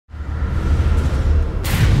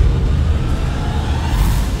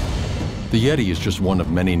The Yeti is just one of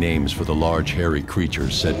many names for the large, hairy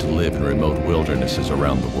creatures said to live in remote wildernesses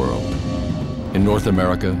around the world. In North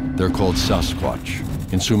America, they're called Sasquatch.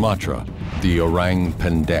 In Sumatra, the Orang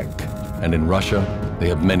Pendek. And in Russia, they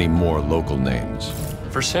have many more local names.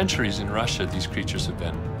 For centuries in Russia, these creatures have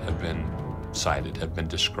been cited, have been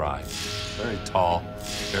described. Very tall,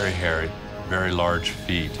 very hairy, very large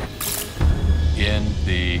feet. In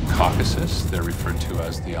the Caucasus, they're referred to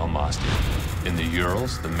as the Almazdi. In the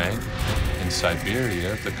Urals, the Meg. In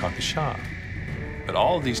Siberia, the Kakasha. But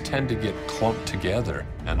all of these tend to get clumped together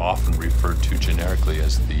and often referred to generically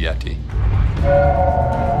as the Yeti.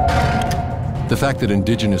 The fact that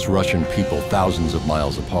indigenous Russian people thousands of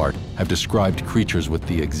miles apart have described creatures with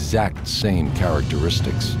the exact same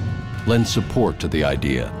characteristics lends support to the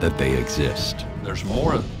idea that they exist. There's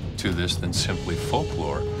more to this than simply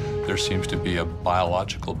folklore. There seems to be a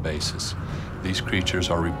biological basis. These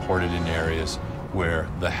creatures are reported in areas where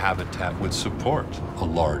the habitat would support a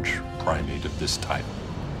large primate of this type.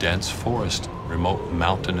 Dense forest, remote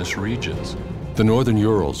mountainous regions. The northern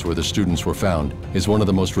Urals, where the students were found, is one of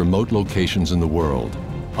the most remote locations in the world.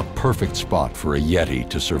 A perfect spot for a Yeti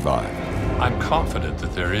to survive. I'm confident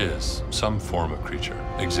that there is some form of creature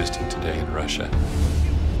existing today in Russia.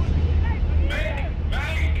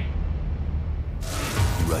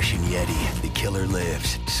 Russian Yeti, The Killer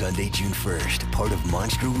Lives, Sunday, June 1st, part of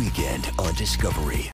Monster Weekend on Discovery.